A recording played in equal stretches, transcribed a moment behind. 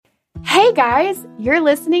Hey guys, you're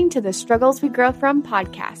listening to the Struggles We Grow From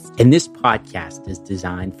podcast. And this podcast is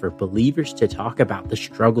designed for believers to talk about the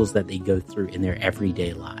struggles that they go through in their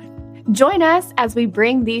everyday life. Join us as we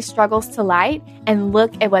bring these struggles to light and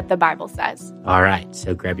look at what the Bible says. All right,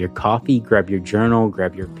 so grab your coffee, grab your journal,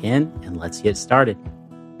 grab your pen, and let's get started.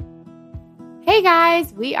 Hey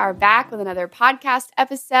guys, we are back with another podcast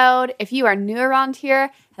episode. If you are new around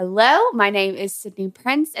here, hello, my name is Sydney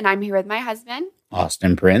Prince, and I'm here with my husband,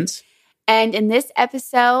 Austin Prince. And in this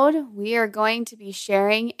episode, we are going to be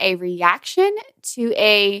sharing a reaction to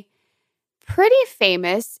a pretty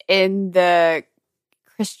famous in the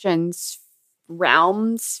Christian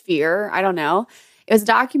realm, sphere, I don't know. It was a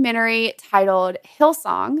documentary titled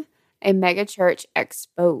Hillsong, a megachurch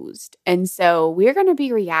exposed. And so we're going to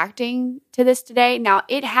be reacting to this today. Now,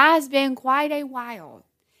 it has been quite a while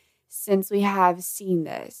since we have seen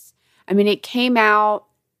this. I mean, it came out,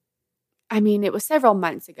 it was several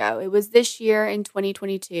months ago. It was this year in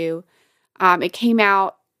 2022. It came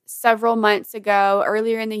out several months ago,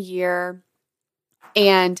 earlier in the year.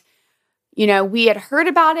 And, you know, we had heard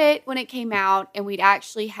about it when it came out, and we'd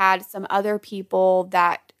actually had some other people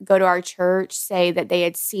that go to our church say that they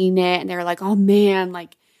had seen it, and they were like, oh man,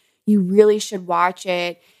 like, you really should watch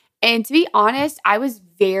it. And to be honest, I was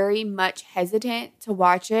very much hesitant to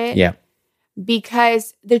watch it. Yeah.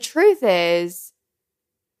 Because the truth is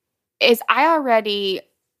I already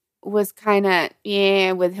was kind of,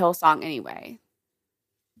 with Hillsong anyway.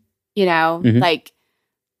 You know, like,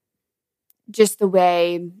 just the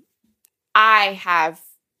way I have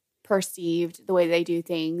perceived the way they do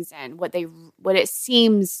things and what it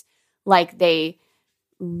seems like they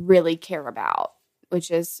really care about, which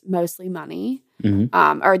is mostly money.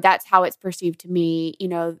 Or that's how it's perceived to me. You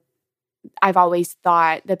know, I've always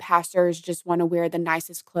thought the pastors just want to wear the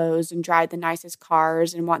nicest clothes and drive the nicest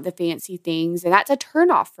cars and want the fancy things. And that's a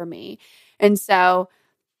turnoff for me. And so,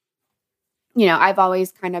 you know, I've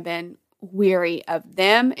always kind of been weary of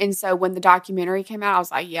them. And so when the documentary came out, I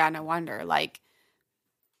was like, yeah, no wonder. Like,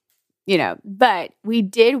 you know, but we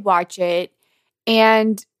did watch it.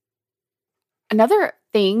 And another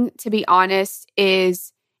thing, to be honest,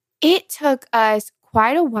 is it took us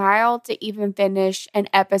quite a while to even finish an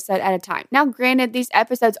episode at a time. Now, granted, these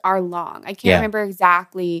episodes are long. I can't remember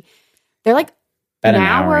exactly. They're like about an an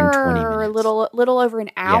hour and 20 or a minutes. little over an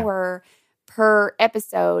hour per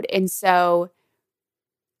episode. And so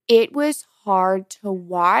it was hard to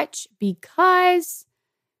watch because,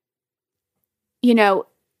 you know,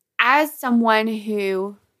 as someone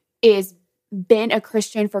who is been a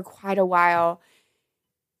Christian for quite a while,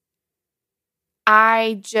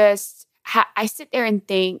 I just I sit there and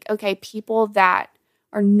think, okay, people that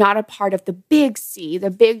are not a part of the big C,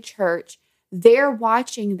 the big church, they're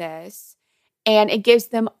watching this, and it gives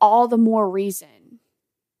them all the more reason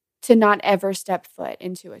to not ever step foot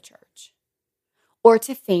into a church or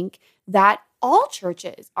to think that all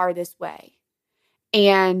churches are this way.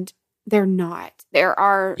 And they're not. There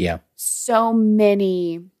are so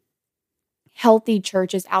many healthy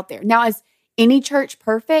churches out there. Now, is any church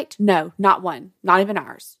perfect? No, not one. Not even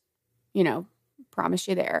ours. You know, promise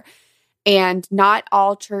you there. And not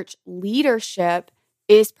all church leadership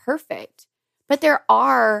is perfect. But there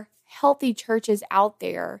are healthy churches out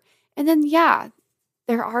there. And then,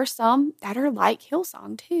 there are some that are like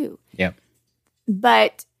Hillsong too. Yep.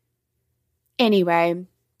 But anyway,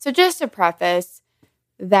 so just to preface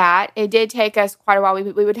that, it did take us quite a while.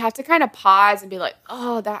 We would have to kind of pause and be like,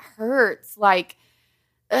 oh, that hurts. Like,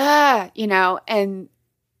 you know,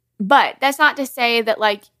 but that's not to say that,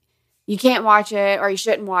 like, you can't watch it or you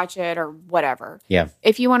shouldn't watch it or whatever. Yeah.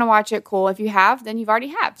 If you want to watch it, cool. If you have, then you've already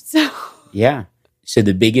have. So yeah. So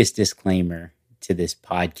the biggest disclaimer to this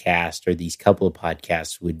podcast or these couple of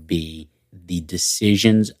podcasts would be the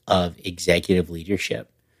decisions of executive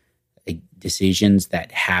leadership, decisions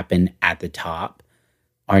that happen at the top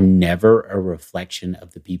are never a reflection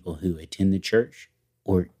of the people who attend the church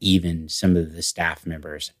or even some of the staff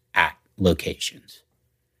members at locations.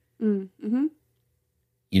 Mm-hmm.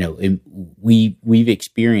 You know, we've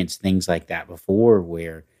experienced things like that before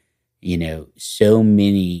where, you know, so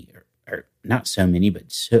many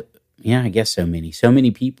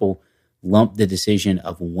people lump the decision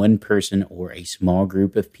of one person or a small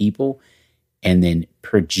group of people and then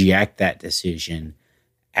project that decision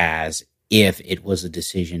as if it was a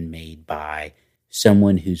decision made by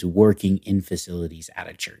someone who's working in facilities at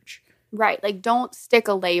a church. Right. Like, don't stick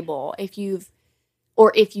a label if you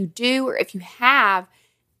have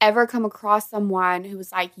ever come across someone who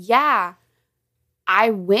was like, yeah, I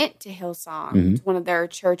went to Hillsong, to one of their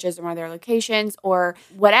churches or one of their locations or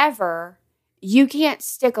whatever, you can't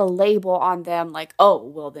stick a label on them like, oh,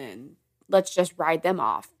 well then let's just write them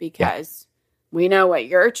off because we know what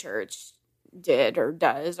your church did or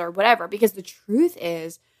does or whatever. Because the truth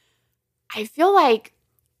is, I feel like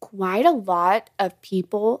quite a lot of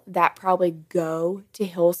people that probably go to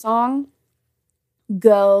Hillsong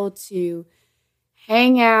go to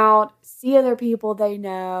hang out, see other people they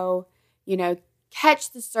know,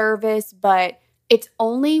 catch the service, but it's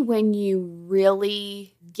only when you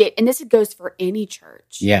really get, and this goes for any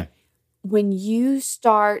church. Yeah. When you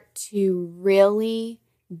start to really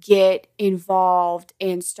get involved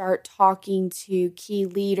and start talking to key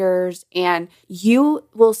leaders, and you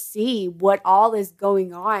will see what all is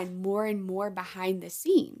going on more and more behind the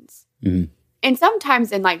scenes. Mm-hmm. And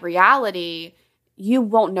sometimes in reality, you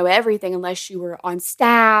won't know everything unless you were on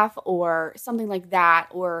staff or something like that,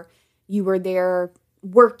 or you were there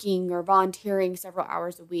working or volunteering several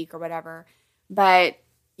hours a week or whatever. But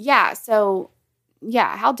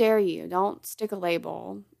how dare you? Don't stick a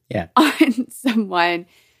label on someone,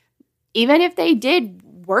 even if they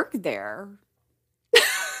did work there.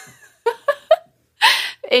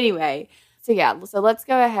 Anyway, so let's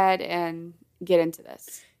go ahead and get into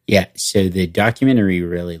this. Yeah, so the documentary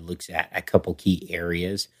really looks at a couple key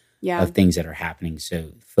areas of things that are happening.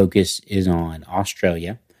 So focus is on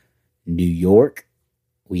Australia, New York.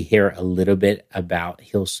 We hear a little bit about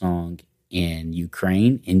Hillsong in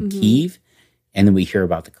Ukraine, in Kyiv, and then we hear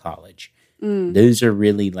about the college. Those are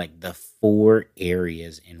really the 4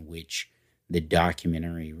 areas in which the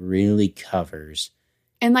documentary really covers.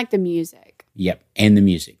 And the music. Yep, and the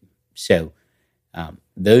music. So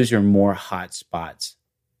those are more hot spots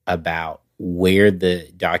about where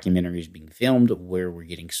the documentary is being filmed, where we're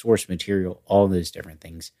getting source material, all those different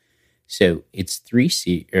things. So it's 3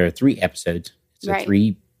 episodes. It's a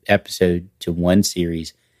 3-episode to 1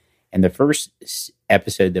 series. And the first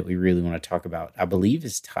episode that we really want to talk about, I believe,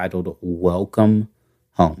 is titled Welcome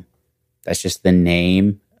Home. That's just the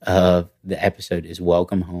name of the episode, is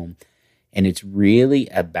Welcome Home. And it's really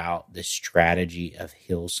about the strategy of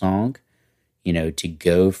Hillsong, to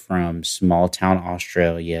go from small town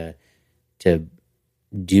Australia to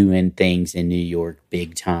doing things in New York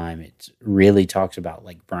big time. It really talks about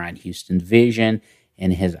Brian Houston's vision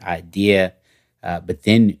and his idea. But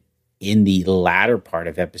then in the latter part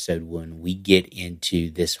of episode 1, we get into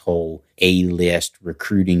this whole A-list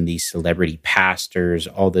recruiting these celebrity pastors,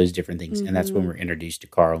 all those different things. And that's when we're introduced to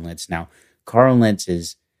Carl Lentz. Now, Carl Lentz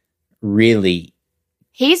is really...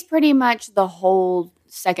 He's pretty much the whole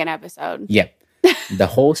second episode. Yep. The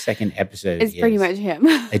whole second episode is pretty much him.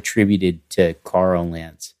 attributed to Carl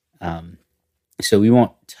Lentz. So we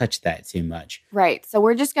won't touch that too much. Right. So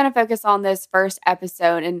we're just going to focus on this first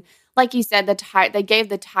episode. And like you said, they gave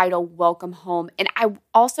the title Welcome Home. And I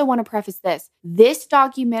also want to preface this. This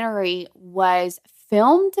documentary was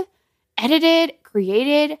filmed, edited,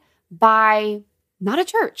 created by not a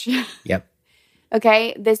church. Yep.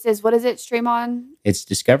 Okay. This is, what is it stream on? It's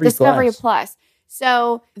Discovery Plus.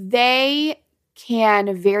 So they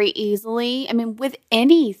can very easily, with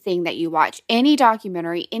anything that you watch, any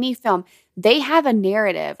documentary, any film, they have a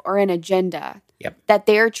narrative or an agenda that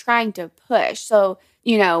they're trying to push. So,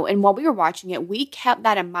 and while we were watching it, we kept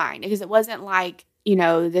that in mind because it wasn't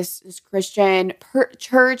this Christian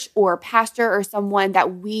church or pastor or someone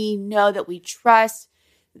that we know that we trust,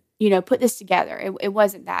 put this together. It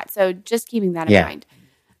wasn't that. So just keeping that in mind.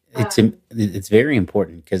 It's very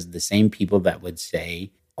important because the same people that would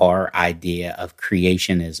say our idea of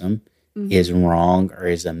creationism is wrong or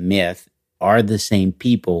is a myth are the same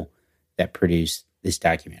people that produce this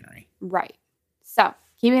documentary. Right. So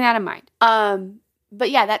keeping that in mind.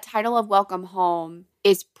 But that title of Welcome Home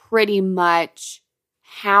is pretty much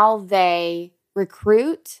how they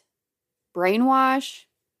recruit, brainwash,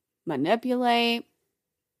 manipulate,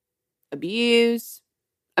 abuse,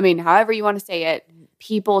 however you want to say it,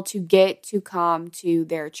 people to get to come to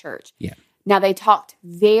their church. Yeah. Now, they talked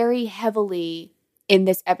very heavily in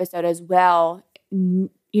this episode as well, in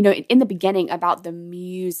the beginning about the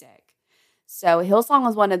music. So Hillsong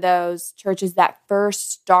was one of those churches that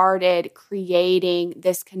first started creating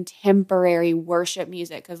this contemporary worship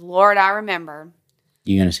music. Because, Lord, I remember.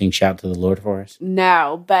 You going to sing Shout to the Lord for us?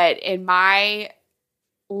 No, but in my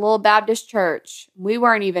little Baptist church, we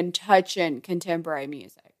weren't even touching contemporary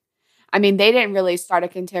music. They didn't really start a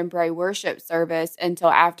contemporary worship service until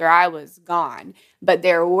after I was gone. But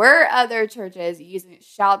there were other churches using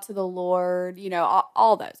Shout to the Lord,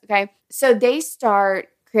 all those, okay? So they start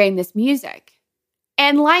creating this music.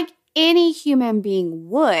 And like any human being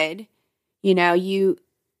would, you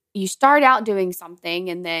start out doing something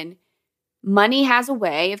and then money has a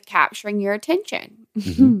way of capturing your attention.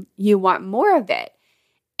 You want more of it.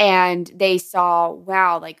 And they saw,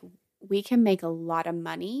 wow, we can make a lot of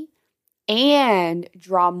money and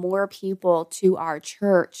draw more people to our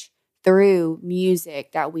church through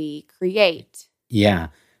music that we create. Yeah.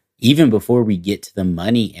 Even before we get to the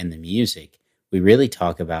money and the music, we really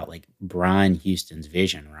talk about like Brian Houston's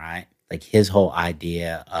vision, right? Like his whole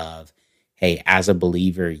idea of, hey, as a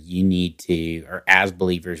believer, you need to, or as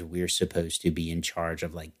believers, we're supposed to be in charge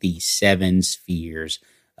of like these 7 spheres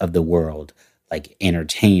of the world, like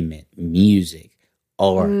entertainment, music,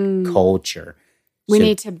 art, culture. We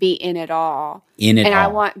need to be in it all. In it and all. I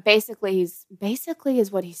want, basically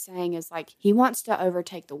is what he's saying is like, he wants to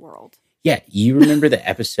overtake the world. Yeah. You remember the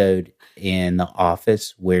episode in The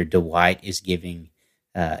Office where Dwight is giving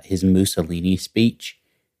his Mussolini speech?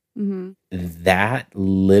 Mm-hmm. That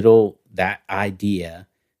idea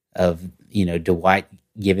of, Dwight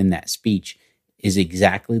giving that speech is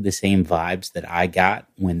exactly the same vibes that I got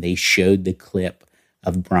when they showed the clip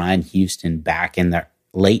of Brian Houston back in the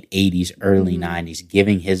late 80s, early 90s,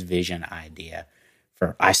 giving his vision idea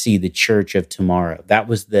for I see the church of tomorrow. That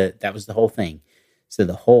was the whole thing. So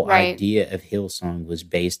the whole idea of Hillsong was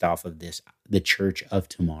based off of the church of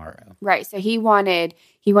tomorrow. Right. So he wanted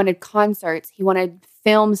concerts, he wanted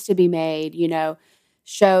films to be made,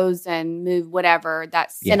 shows and whatever.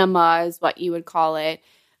 That cinema is what you would call it.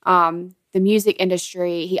 The music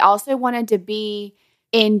industry. He also wanted to be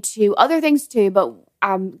into other things too, but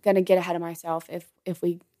I'm going to get ahead of myself if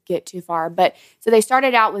we get too far. But so they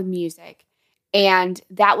started out with music, and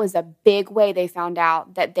that was a big way they found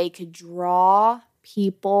out that they could draw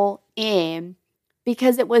people in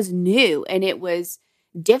because it was new and it was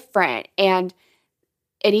different. And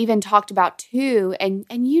it even talked about too, and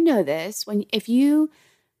you know this, if you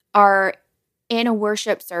are in a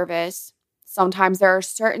worship service, sometimes there are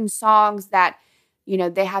certain songs that,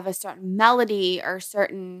 they have a certain melody or a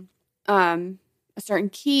certain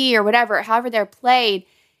key or whatever, however they're played,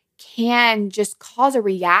 can just cause a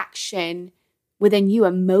reaction within you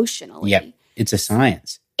emotionally. Yep. It's a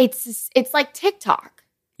science. It's like TikTok.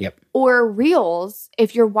 Yep. Or Reels.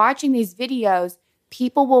 If you're watching these videos,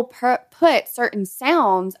 people will put certain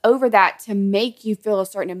sounds over that to make you feel a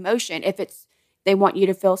certain emotion. If they want you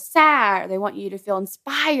to feel sad, or they want you to feel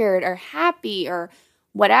inspired or happy or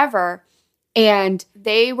whatever. And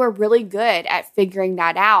they were really good at figuring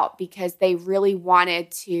that out because they really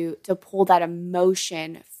wanted to pull that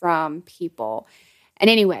emotion from people. And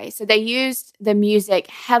anyway, so they used the music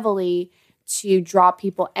heavily to draw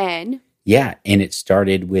people in. Yeah, and it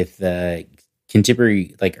started with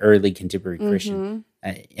contemporary, like early contemporary Christian.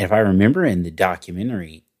 If I remember in the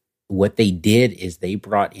documentary, what they did is they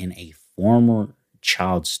brought in a former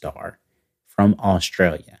child star from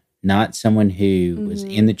Australia, not someone who was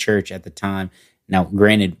in the church at the time. Now,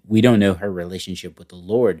 granted, we don't know her relationship with the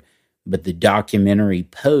Lord, but the documentary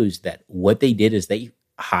posed that what they did is they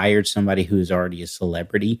hired somebody who is already a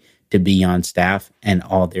celebrity to be on staff, and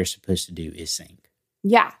all they're supposed to do is sing.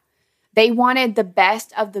 Yeah. They wanted the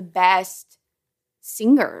best of the best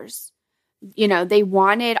singers. They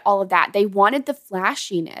wanted all of that. They wanted the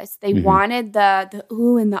flashiness. They wanted the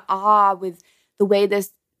ooh and the ah with the way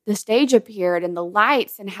the stage appeared and the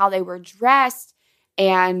lights and how they were dressed,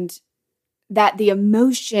 and that the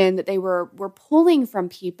emotion that they were pulling from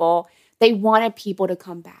people. They wanted people to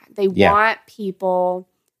come back. They want people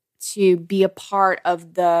to be a part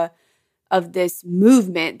of this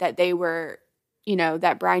movement that they were,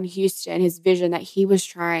 that Brian Houston, his vision that he was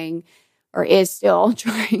trying or is still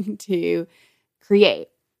trying to create.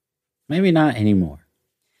 Maybe not anymore.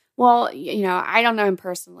 Well, I don't know him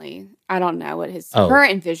personally. I don't know what his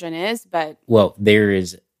current vision is, but... Well, there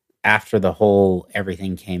is, after the whole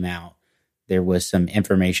everything came out, there was some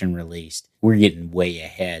information released. We're getting way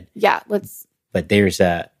ahead. Yeah, let's... But there's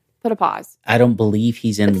put a pause. I don't believe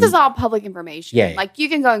he's in... This is all public information. Yeah. Like, you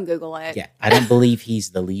can go and Google it. Yeah, I don't believe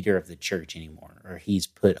he's the leader of the church anymore, or he's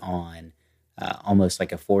put on almost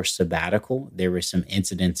like a forced sabbatical. There were some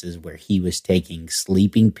incidences where he was taking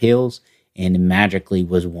sleeping pills and magically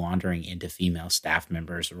was wandering into female staff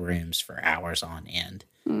members' rooms for hours on end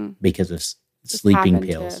because of sleeping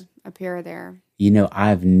pills. To appear there.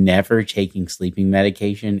 I've never taken sleeping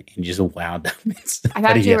medication and just wound up in I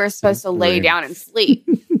thought you were supposed to lay down and sleep.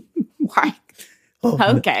 Why?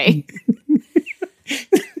 Okay.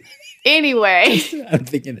 Anyway. I'm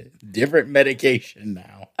thinking of different medication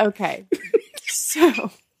now. Okay.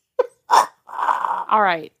 So. All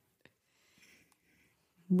right.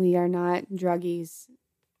 We are not druggies.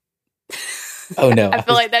 Oh, no. I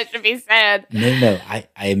feel like that should be said. No. I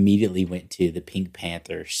immediately went to the Pink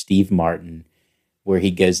Panther, Steve Martin, where he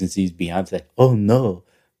goes and sees Beyonce. Oh, no.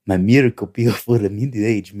 My miracle pill for the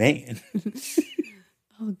middle-aged man.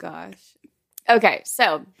 Oh, gosh. Okay,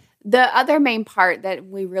 so The other main part that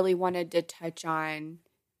we really wanted to touch on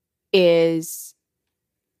is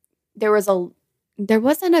there wasn't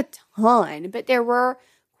a ton, but there were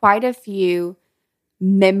quite a few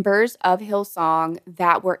members of Hillsong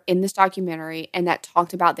that were in this documentary and that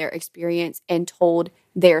talked about their experience and told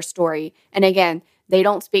their story. And again, they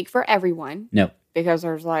don't speak for everyone. No. Because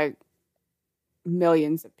there's like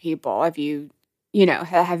millions of people if you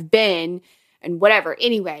have been and whatever.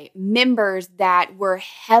 Anyway, members that were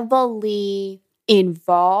heavily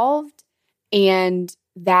involved and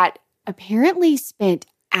that apparently spent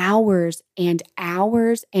hours and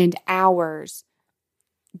hours and hours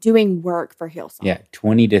doing work for Hillsong. Yeah,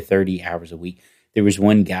 20 to 30 hours a week. There was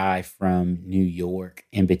one guy from New York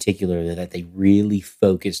in particular that they really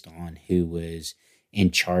focused on, who was in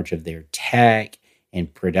charge of their tech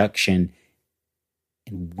and production.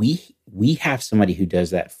 And we have somebody who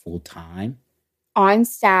does that full time. On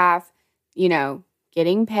staff,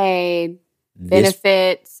 getting paid,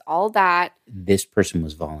 benefits, all that. This person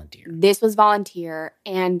was volunteer. This was volunteer.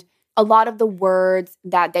 And a lot of the words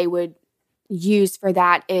that they would use for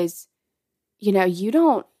that is, you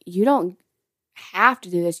don't have to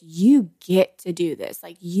do this. You get to do this.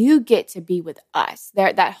 Like, you get to be with us.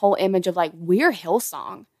 That whole image of like, we're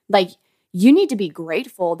Hillsong. Like, you need to be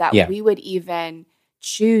grateful that we would even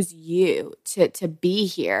choose you to be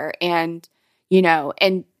here. And,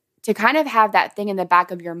 and to kind of have that thing in the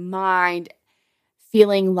back of your mind,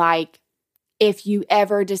 feeling like if you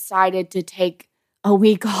ever decided to take a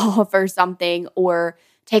week off or something, or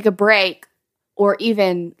take a break, or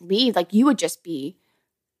even leave, like, you would just be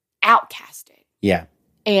outcasted. Yeah.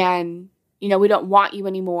 And, we don't want you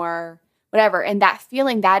anymore, whatever. And that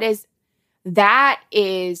feeling, that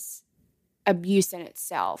is abuse in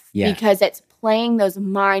itself. Yeah. Because it's playing those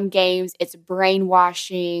mind games, it's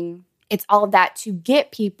brainwashing, it's all of that to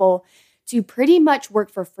get people to pretty much work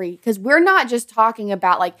for free. Because we're not just talking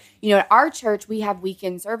about, like, at our church, we have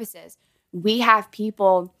weekend services. We have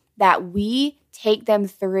people that we take them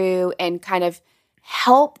through and kind of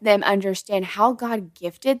help them understand how God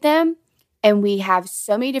gifted them. And we have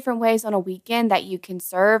so many different ways on a weekend that you can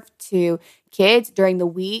serve to kids during the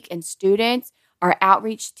week and students, our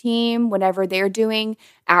outreach team, whenever they're doing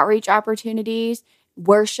outreach opportunities,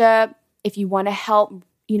 worship, if you want to help,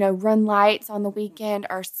 run lights on the weekend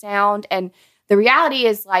or sound. And the reality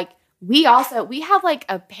is, like, we have like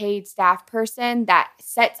a paid staff person that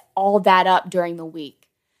sets all that up during the week.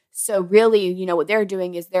 So really, what they're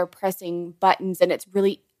doing is they're pressing buttons, and it's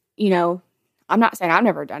really, I'm not saying I've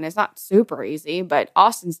never done it. It's not super easy, but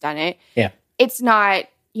Austin's done it. Yeah. It's not,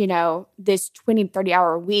 this 20,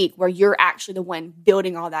 30-hour week where you're actually the one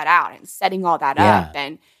building all that out and setting all that up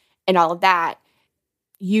and all of that.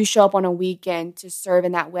 You show up on a weekend to serve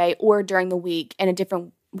in that way, or during the week in a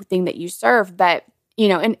different thing that you serve. But,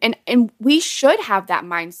 and we should have that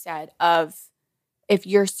mindset of, if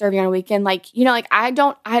you're serving on a weekend, like, I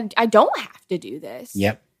don't have to do this.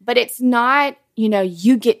 Yep. But it's not,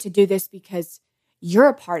 you get to do this because you're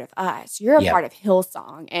a part of us. You're a part of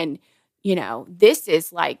Hillsong. And, this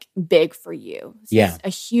is like big for you. It's a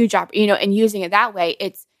huge opportunity, and using it that way,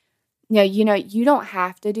 it's, you don't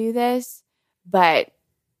have to do this, but,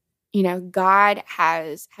 God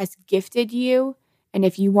has gifted you. And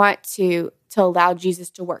if you want to allow Jesus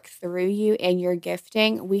to work through you and your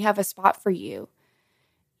gifting, we have a spot for you,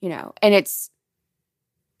 and it's,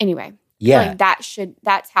 anyway. Yeah. Like,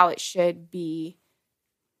 that's how it should be.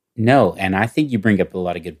 No, and I think you bring up a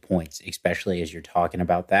lot of good points, especially as you're talking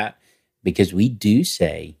about that, because we do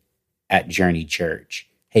say at Journey Church,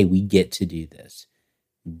 hey, we get to do this.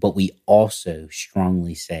 But we also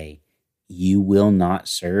strongly say, you will not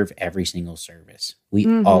serve every single service.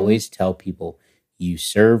 We always tell people, you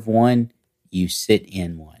serve one, you sit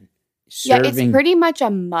in one. It's pretty much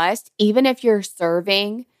a must. Even if you're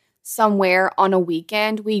serving somewhere on a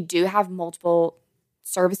weekend, we do have multiple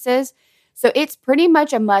services. So it's pretty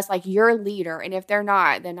much a must, like, you're a leader. And if they're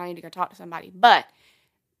not, then I need to go talk to somebody. But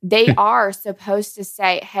they are supposed to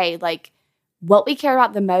say, hey, like, what we care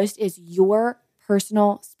about the most is your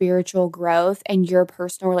personal spiritual growth and your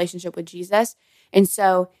personal relationship with Jesus. And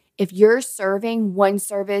so if you're serving one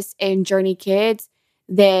service in Journey Kids,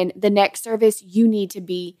 then the next service, you need to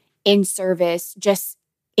be in service, just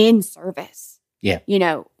in service. Yeah.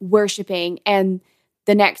 Worshiping. And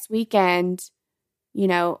the next weekend,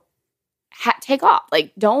 take off.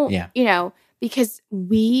 Like, don't, because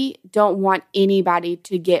we don't want anybody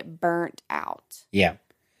to get burnt out. Yeah.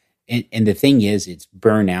 And the thing is, it's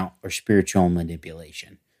burnout or spiritual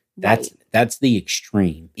manipulation. That's the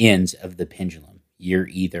extreme ends of the pendulum. You're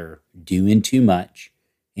either doing too much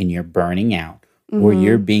and you're burning out, or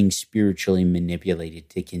you're being spiritually manipulated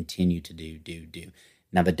to continue to do.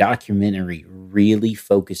 Now, the documentary really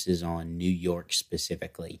focuses on New York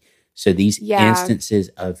specifically. So these instances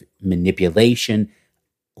of manipulation,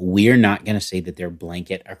 we're not going to say that they're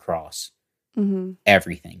blanket across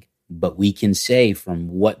everything. But we can say from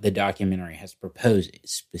what the documentary has proposed,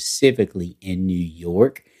 specifically in New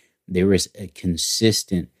York, there was a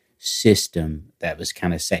consistent system that was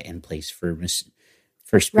kind of set in place for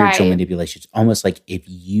spiritual manipulation. It's almost like if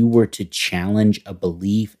you were to challenge a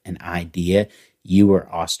belief, an idea, you were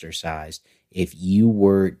ostracized. If you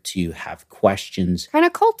were to have questions, kind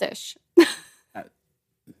of cultish.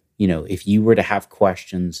 If you were to have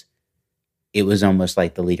questions, it was almost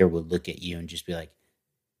like the leader would look at you and just be like,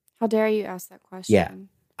 how dare you ask that question? Yeah,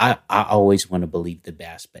 I always want to believe the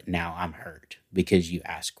best, but now I'm hurt because you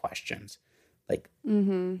ask questions. Like,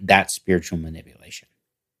 that's spiritual manipulation.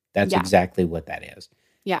 That's exactly what that is.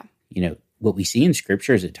 Yeah. What we see in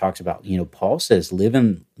Scripture is it talks about, Paul says,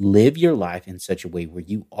 live your life in such a way where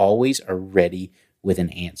you always are ready with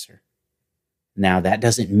an answer. Now, that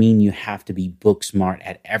doesn't mean you have to be book smart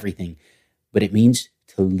at everything, but it means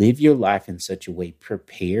to live your life in such a way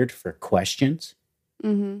prepared for questions,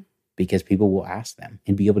 because people will ask them,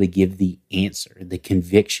 and be able to give the answer, the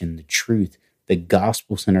conviction, the truth, the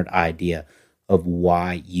gospel-centered idea of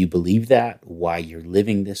why you believe that, why you're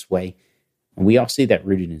living this way. And we all see that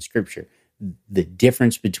rooted in Scripture. The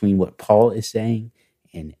difference between what Paul is saying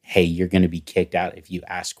and, hey, you're going to be kicked out if you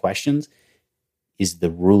ask questions, is the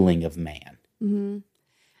ruling of man. And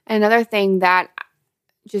another thing that,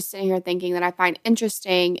 just sitting here thinking, that I find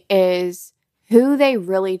interesting is who they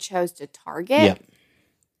really chose to target. Yep.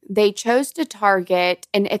 They chose to target,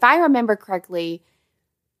 and if I remember correctly,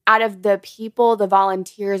 out of the people, the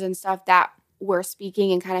volunteers and stuff that were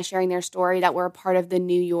speaking and kind of sharing their story that were a part of the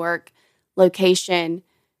New York location,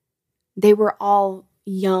 they were all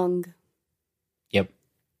young. Yep.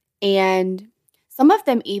 And some of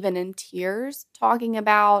them even in tears, talking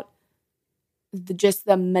about just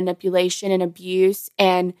the manipulation and abuse.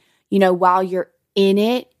 And, while you're in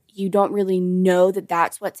it, you don't really know that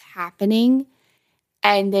that's what's happening.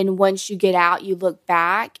 And then once you get out, you look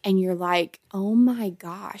back and you're like, oh my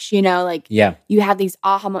gosh, you have these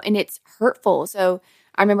aha moments, and it's hurtful. So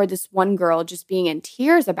I remember this one girl just being in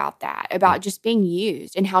tears about that, about just being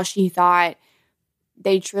used, and how she thought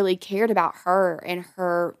they truly cared about her and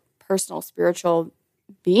her personal spiritual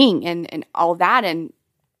being and all that. And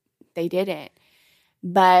they didn't.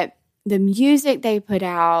 But the music they put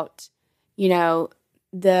out,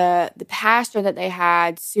 the pastor that they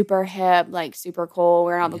had, super hip, like super cool,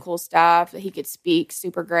 wearing all the cool stuff, that he could speak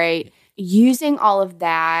super great, using all of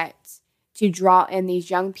that to draw in these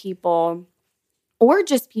young people, or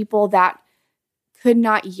just people that could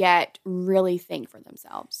not yet really think for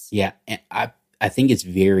themselves. Yeah, and I think it's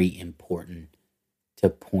very important to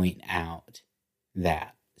point out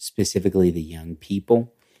that specifically the young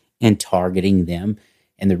people and targeting them.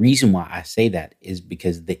 And the reason why I say that is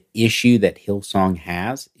because the issue that Hillsong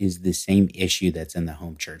has is the same issue that's in the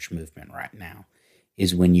home church movement right now,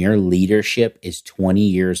 is when your leadership is 20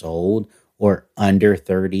 years old or under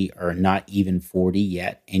 30 or not even 40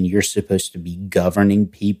 yet, and you're supposed to be governing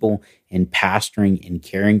people and pastoring and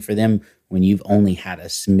caring for them when you've only had a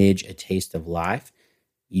smidge, a taste of life,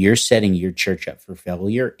 you're setting your church up for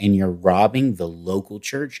failure, and you're robbing the local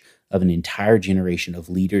church of an entire generation of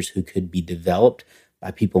leaders who could be developed by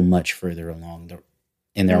people much further along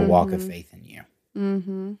in their walk of faith than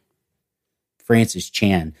you. Francis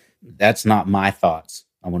Chan, that's not my thoughts.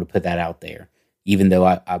 I want to put that out there, even though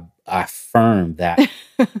I affirm that.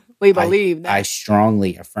 We believe that. I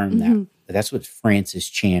strongly affirm that. But that's what Francis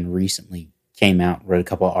Chan recently came out, wrote a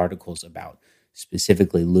couple of articles about,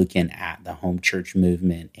 specifically looking at the home church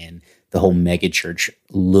movement and the whole mega church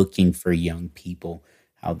looking for young people,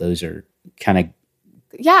 how those are kind of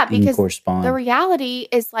because the reality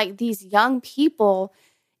is, like, these young people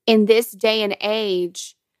in this day and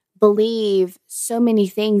age believe so many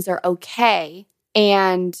things are okay,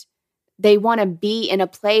 and they want to be in a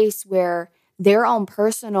place where their own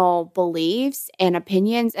personal beliefs and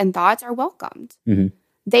opinions and thoughts are welcomed.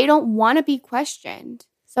 They don't want to be questioned.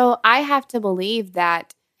 So I have to believe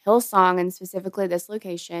that Hillsong, and specifically this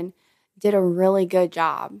location, did a really good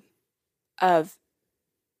job of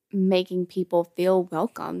making people feel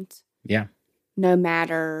welcomed. Yeah. No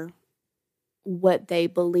matter what they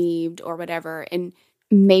believed or whatever. And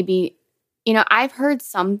maybe, I've heard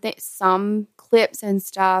some clips and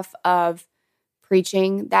stuff of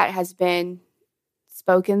preaching that has been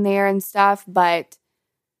spoken there and stuff, but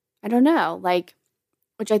I don't know,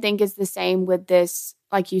 which I think is the same with this,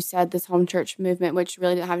 like you said, this home church movement, which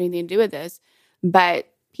really didn't have anything to do with this. But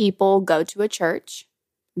people go to a church,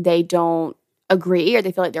 they don't agree, or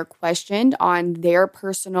they feel like they're questioned on their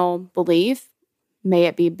personal belief, may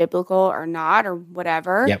it be biblical or not, or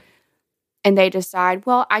whatever. Yep. And they decide,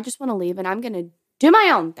 well, I just want to leave and I'm going to do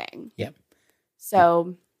my own thing. Yep.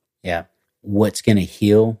 So, yeah. What's going to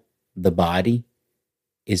heal the body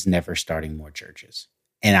is never starting more churches.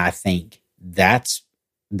 And I think that's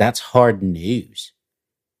hard news,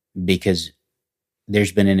 because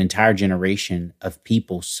there's been an entire generation of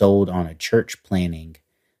people sold on a church planning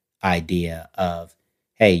idea of,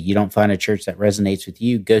 hey, you don't find a church that resonates with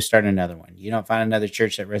you, go start another one. You don't find another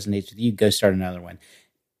church that resonates with you, go start another one.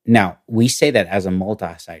 Now, we say that as a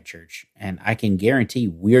multi-site church, and I can guarantee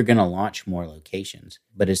we're going to launch more locations,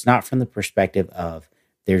 but it's not from the perspective of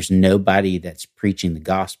there's nobody that's preaching the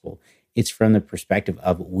gospel. It's from the perspective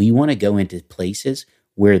of we want to go into places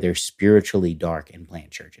where they're spiritually dark and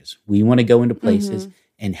plant churches. We want to go into places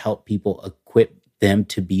and help people, equip them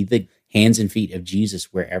to be the hands and feet of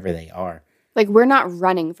Jesus wherever they are. Like, we're not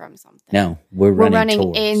running from something. No, we're running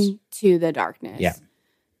towards. Into the darkness. Yeah.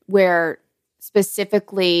 Where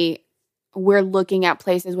specifically we're looking at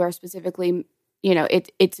places where specifically,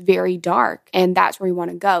 it's very dark, and that's where we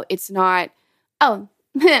want to go. It's not, oh,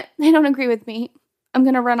 they don't agree with me, I'm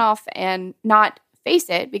going to run off and not face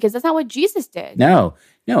it, because that's not what Jesus did. No.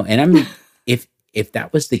 And I mean, if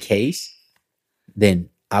that was the case, then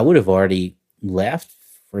I would have already left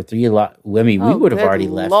for we would have already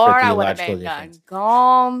left for theological difference.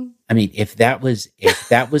 Gone. I mean, if that was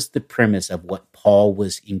the premise of what Paul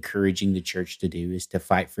was encouraging the church to do, is to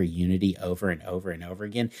fight for unity over and over and over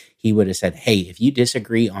again, he would have said, hey, if you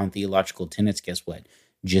disagree on theological tenets, guess what?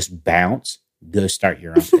 Just bounce, go start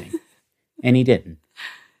your own thing. And he didn't.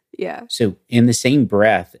 Yeah. So in the same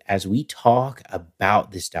breath, as we talk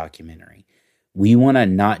about this documentary, we want to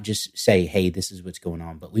not just say, hey, this is what's going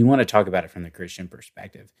on, but we want to talk about it from the Christian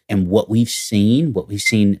perspective. And what we've seen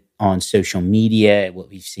on social media, what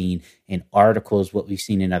we've seen in articles, what we've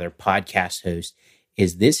seen in other podcast hosts,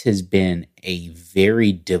 is this has been a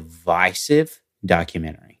very divisive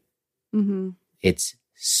documentary. Mm-hmm. It's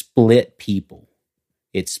split people.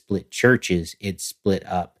 It's split churches. It's split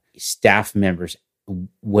up staff members.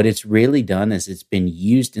 What it's really done is it's been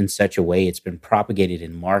used in such a way, it's been propagated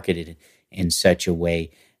and marketed in such a way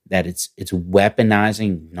that it's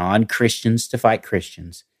weaponizing non-Christians to fight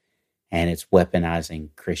Christians, and it's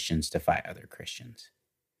weaponizing Christians to fight other Christians.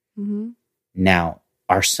 Mm-hmm. Now,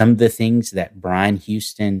 are some of the things that Brian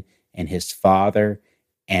Houston and his father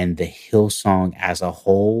and the Hillsong as a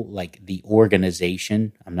whole, like the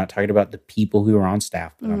organization, I'm not talking about the people who are on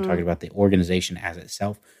staff, but I'm talking about the organization as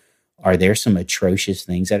itself, are there some atrocious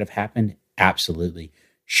things that have happened? Absolutely.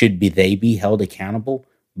 Should they be held accountable?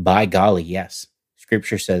 By golly, yes.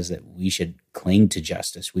 Scripture says that we should cling to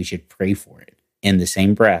justice. We should pray for it. In the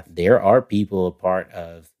same breath, there are people a part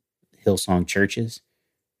of Hillsong churches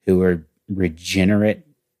who are regenerate,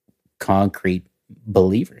 concrete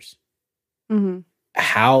believers. Mm-hmm.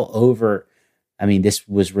 This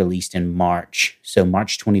was released in March. So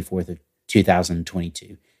March 24th of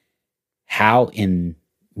 2022. How in,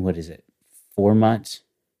 4 months?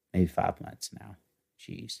 Maybe 5 months now.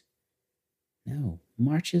 Jeez. No,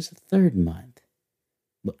 March is the third month.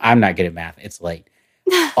 I'm not good at math. It's late.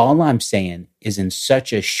 All I'm saying is in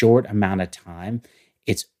such a short amount of time,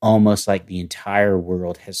 it's almost like the entire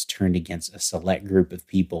world has turned against a select group of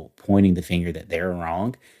people pointing the finger that they're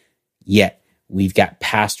wrong. Yet we've got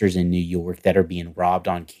pastors in New York that are being robbed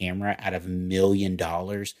on camera out of $1 million,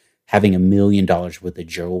 having $1 million worth of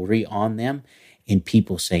jewelry on them, and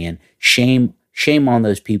people saying, shame on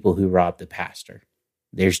those people who robbed the pastor.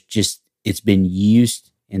 It's been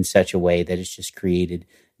used in such a way that it's just created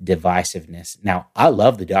divisiveness. Now, I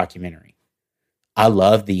love the documentary. I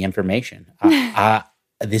love the information.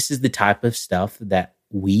 This is the type of stuff that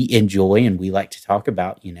we enjoy and we like to talk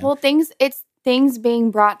about, Well, it's things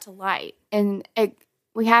being brought to light. And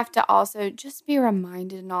we have to also just be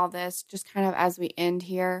reminded in all this, just kind of as we end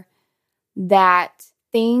here, that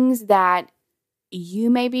things that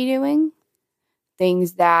you may be doing,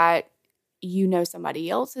 things that somebody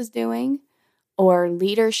else is doing, or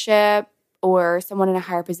leadership, or someone in a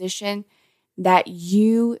higher position that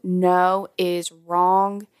is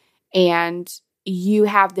wrong, and you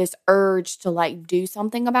have this urge to do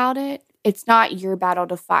something about it. It's not your battle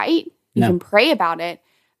to fight. You can pray about it,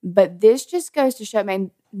 but this just goes to show, man,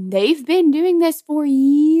 they've been doing this for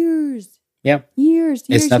years. Yeah. Years.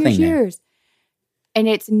 It's nothing new. And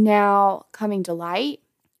it's now coming to light.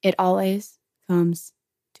 It always comes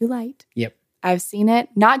to light. Yep. I've seen it.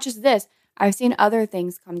 Not just this. I've seen other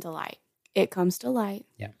things come to light. It comes to light.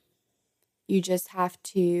 Yeah. You just have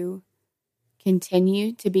to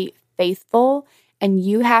continue to be faithful, and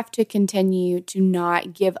you have to continue to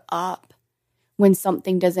not give up when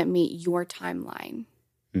something doesn't meet your timeline.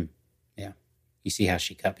 Yeah. You see how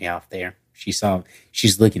she cut me off there? She's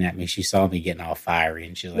looking at me. She saw me getting all fiery,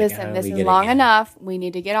 and she's like, listen, this is long enough. We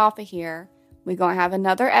need to get off of here. We're going to have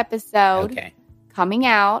another episode coming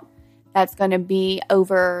out. That's going to be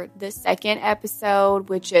over the second episode,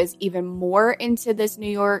 which is even more into this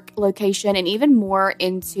New York location and even more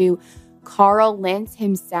into Carl Lentz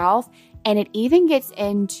himself. And it even gets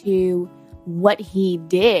into what he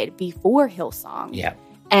did before Hillsong. Yeah.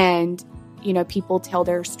 And, you know, people tell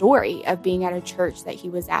their story of being at a church that he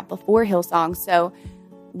was at before Hillsong. So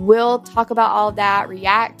we'll talk about all of that,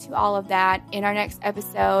 react to all of that in our next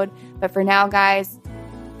episode. But for now, guys,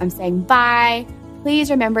 I'm saying bye.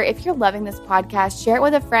 Please remember, if you're loving this podcast, share it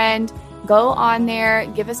with a friend. Go on there,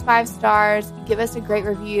 give us 5 stars, give us a great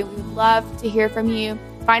review. We'd love to hear from you.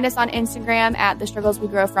 Find us on Instagram at The Struggles We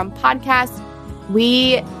Grow From Podcast.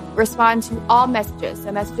 We respond to all messages.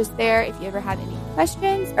 So messages there if you ever have any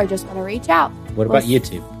questions or just want to reach out. What about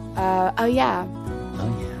YouTube? Oh, yeah.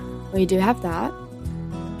 We do have that.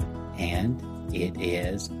 And it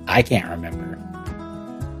is, I can't remember.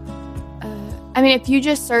 I mean, if you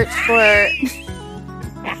just search for...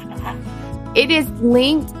 It is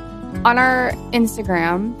linked on our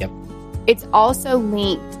Instagram. Yep. It's also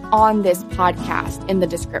linked on this podcast in the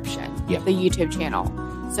description, the YouTube channel.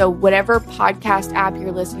 So whatever podcast app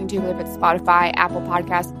you're listening to, whether it's Spotify, Apple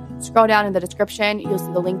Podcasts, scroll down in the description. You'll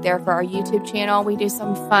see the link there for our YouTube channel. We do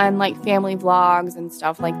some fun like family vlogs and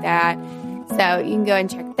stuff like that. So you can go and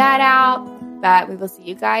check that out. But we will see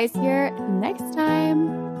you guys here next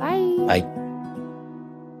time. Bye. Bye.